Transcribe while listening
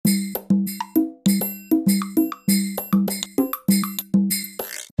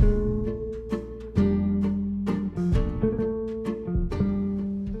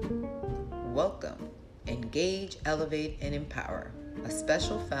Elevate, and Empower, a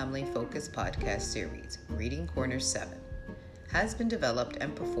special family-focused podcast series, Reading Corner 7, has been developed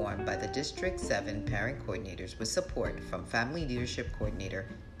and performed by the District 7 parent coordinators with support from Family Leadership Coordinator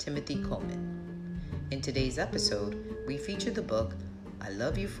Timothy Coleman. In today's episode, we feature the book I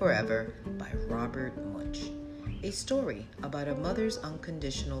Love You Forever by Robert Munsch, a story about a mother's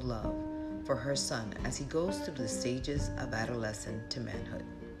unconditional love for her son as he goes through the stages of adolescence to manhood.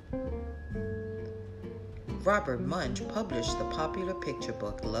 Robert Munsch published the popular picture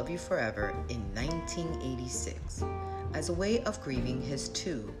book Love You Forever in 1986 as a way of grieving his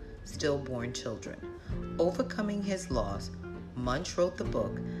two stillborn children. Overcoming his loss, Munsch wrote the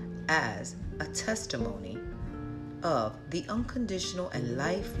book as a testimony of the unconditional and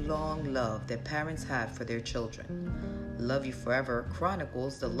lifelong love that parents have for their children. Love You Forever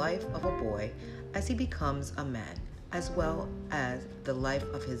chronicles the life of a boy as he becomes a man, as well as the life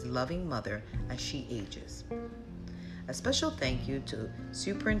of his loving mother as she ages. A special thank you to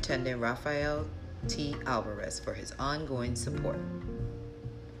Superintendent Rafael T. Alvarez for his ongoing support.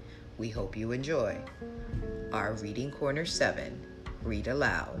 We hope you enjoy our Reading Corner 7, Read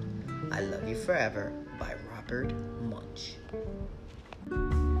Aloud, I Love You Forever by Robert Munsch.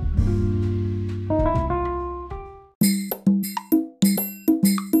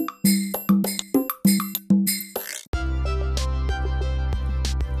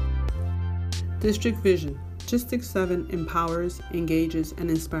 District Vision. District 7 empowers, engages,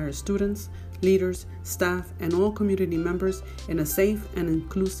 and inspires students, leaders, staff, and all community members in a safe and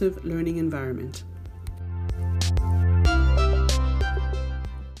inclusive learning environment.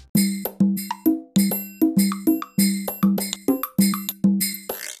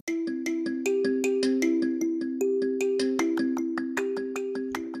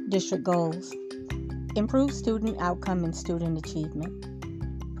 District goals: improve student outcome and student achievement.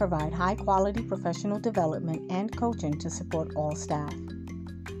 Provide high-quality professional development and coaching to support all staff.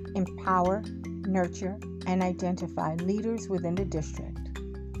 Empower, nurture, and identify leaders within the district.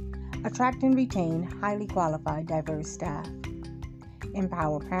 Attract and retain highly qualified, diverse staff.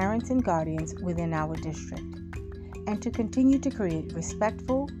 Empower parents and guardians within our district. And to continue to create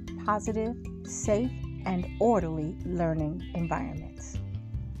respectful, positive, safe, and orderly learning environments.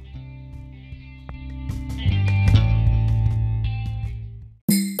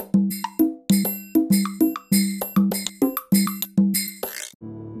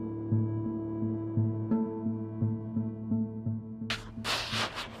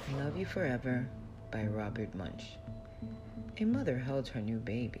 Love You Forever by Robert Munsch. A mother held her new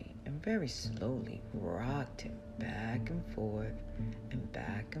baby and very slowly rocked him back and forth and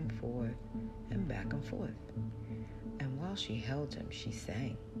back and forth and back and forth. And while she held him, she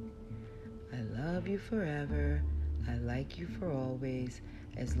sang, I love you forever, I like you for always,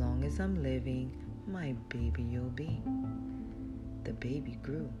 as long as I'm living, my baby you'll be. The baby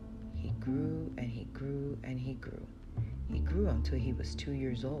grew. He grew and he grew and he grew. He grew until he was 2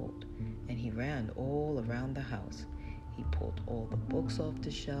 years old, and he ran all around the house. He pulled all the books off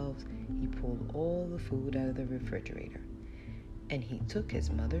the shelves. He pulled all the food out of the refrigerator. And he took his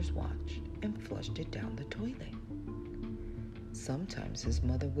mother's watch and flushed it down the toilet. Sometimes his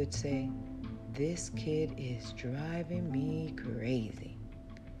mother would say, this kid is driving me crazy.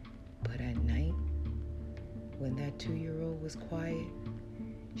 But at night, when that 2-year-old was quiet,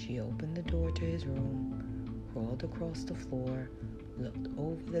 she opened the door to his room, crawled across the floor, looked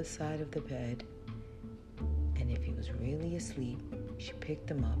over the side of the bed, and if he was really asleep, she picked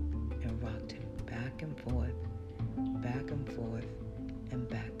him up and rocked him back and forth, and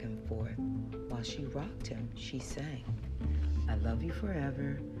back and forth. While she rocked him, she sang, I love you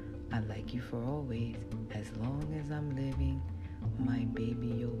forever, I like you for always, as long as I'm living, my baby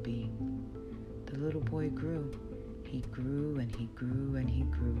you'll be. The little boy grew. He grew and he grew and he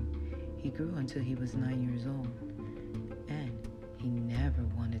grew. He grew until he was 9 years old, and he never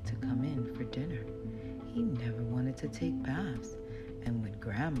wanted to come in for dinner. He never wanted to take baths, and when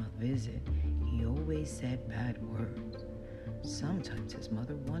Grandma visited, he always said bad words. Sometimes his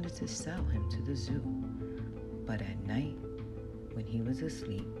mother wanted to sell him to the zoo, but at night, when he was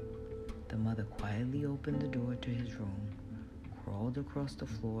asleep, the mother quietly opened the door to his room, crawled across the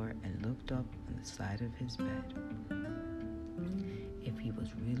floor, and looked up on the side of his bed. If he was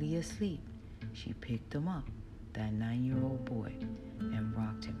really asleep, she picked him up, that 9-year-old boy, and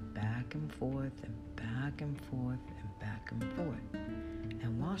rocked him back and forth and back and forth and back and forth.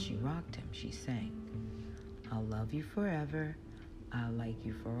 And while she rocked him, she sang, I'll love you forever, I'll like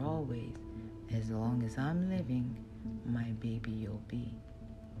you for always, as long as I'm living, my baby you'll be.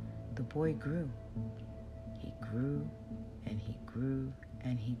 The boy grew. He grew and he grew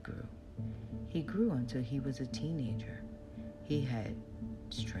and he grew. He grew until he was a teenager. He had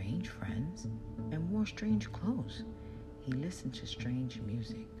strange friends and wore strange clothes. He listened to strange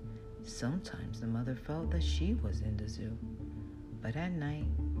music. Sometimes the mother felt that she was in the zoo. But at night,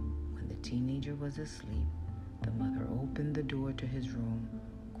 when the teenager was asleep, the mother opened the door to his room,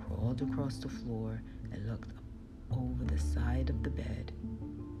 crawled across the floor, and looked up over the side of the bed.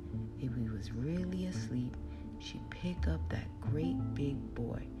 If he was really asleep, she'd pick up that great big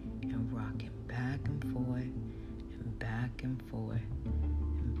boy and rock him back and forth, and back and forth,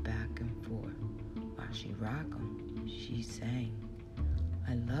 and back and forth. While she rocked him, she sang,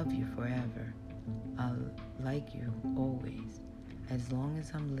 "I love you forever. I'll like you always. As long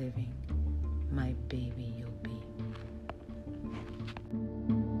as I'm living, my baby you'll be."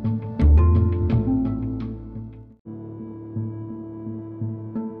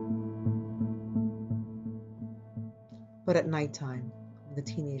 But at nighttime, when the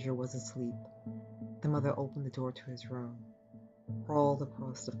teenager was asleep, the mother opened the door to his room, crawled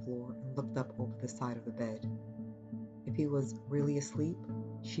across the floor, and looked up over the side of the bed. If he was really asleep,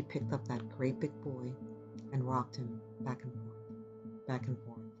 she picked up that great big boy and rocked him back and forth, back and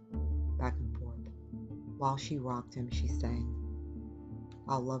forth, back and forth. While she rocked him, she sang,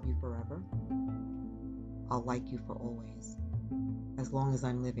 "I'll love you forever. I'll like you for always. As long as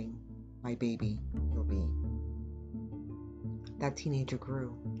I'm living, my baby you'll be." That teenager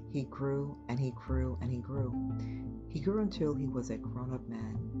grew. He grew and he grew and he grew. He grew until he was a grown-up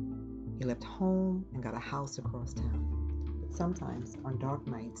man. He left home and got a house across town. But sometimes, on dark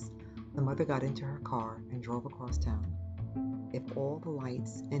nights, the mother got into her car and drove across town. If all the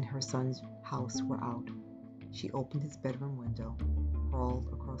lights in her son's house were out, she opened his bedroom window, crawled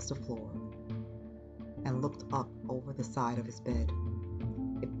across the floor, and looked up over the side of his bed.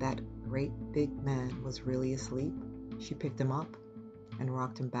 If that great big man was really asleep, she picked him up and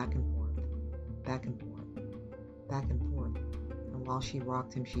rocked him back and forth, back and forth, back and forth. And while she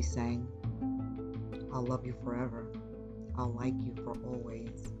rocked him, she sang, "I'll love you forever. I'll like you for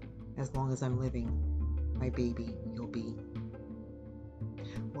always. As long as I'm living, my baby you'll be."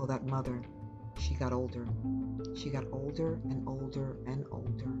 Well, that mother, she got older. She got older and older and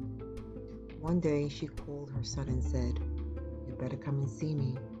older. One day she called her son and said, "You better come and see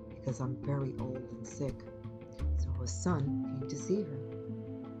me because I'm very old and sick." So her son came to see her.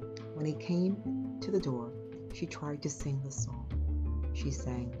 When he came to the door, she tried to sing the song. She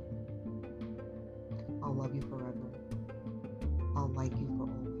sang, "I'll love you forever. I'll like you for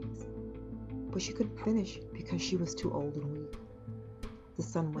always." But she couldn't finish because she was too old and weak. The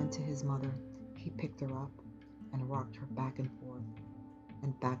son went to his mother. He picked her up and rocked her back and forth,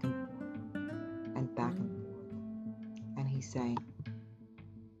 and back and forth, and back and forth. And he sang,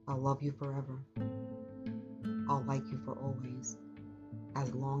 "I'll love you forever. I'll like you for always.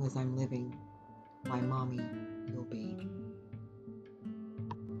 As long as I'm living, my mommy you'll be."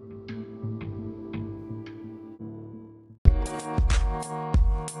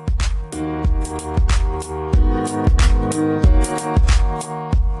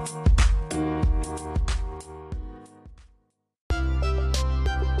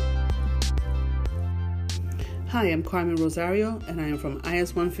 Hi, I'm Carmen Rosario, and I am from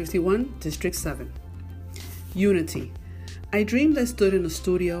IS 151, District 7. Unity. I dreamed I stood in a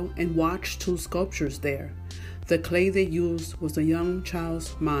studio and watched two sculptures there. The clay they used was a young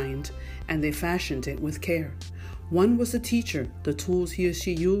child's mind, and they fashioned it with care. One was a teacher. The tools he or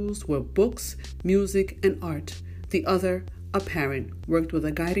she used were books, music, and art. The other, a parent, worked with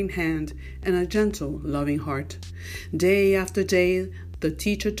a guiding hand and a gentle, loving heart. Day after day, the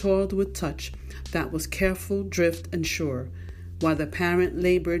teacher toiled with touch that was careful, drift, and sure, while the parent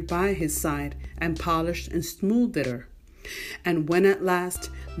labored by his side and polished and smoothed it. And when at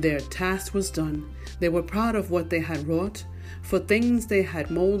last their task was done, they were proud of what they had wrought, for things they had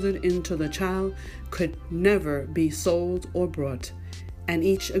molded into the child could never be sold or brought. And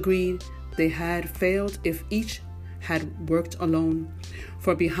each agreed they had failed if each had worked alone,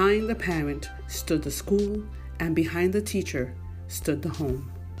 for behind the parent stood the school, and behind the teacher stood the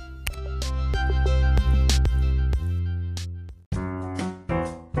home.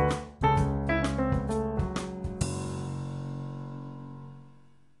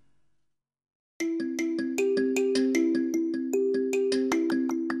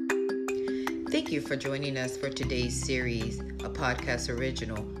 Thank you for joining us for today's series, a podcast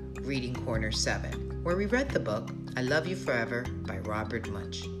original, Reading Corner 7, where we read the book, I Love You Forever by Robert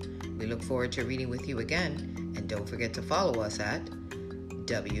Munsch. We look forward to reading with you again, and don't forget to follow us at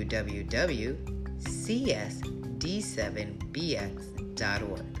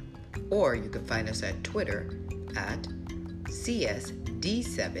www.csd7bx.org, or you can find us at Twitter at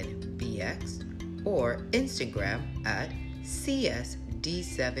CSD7BX or Instagram at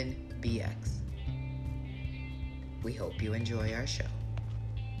CSD7BX. We hope you enjoy our show.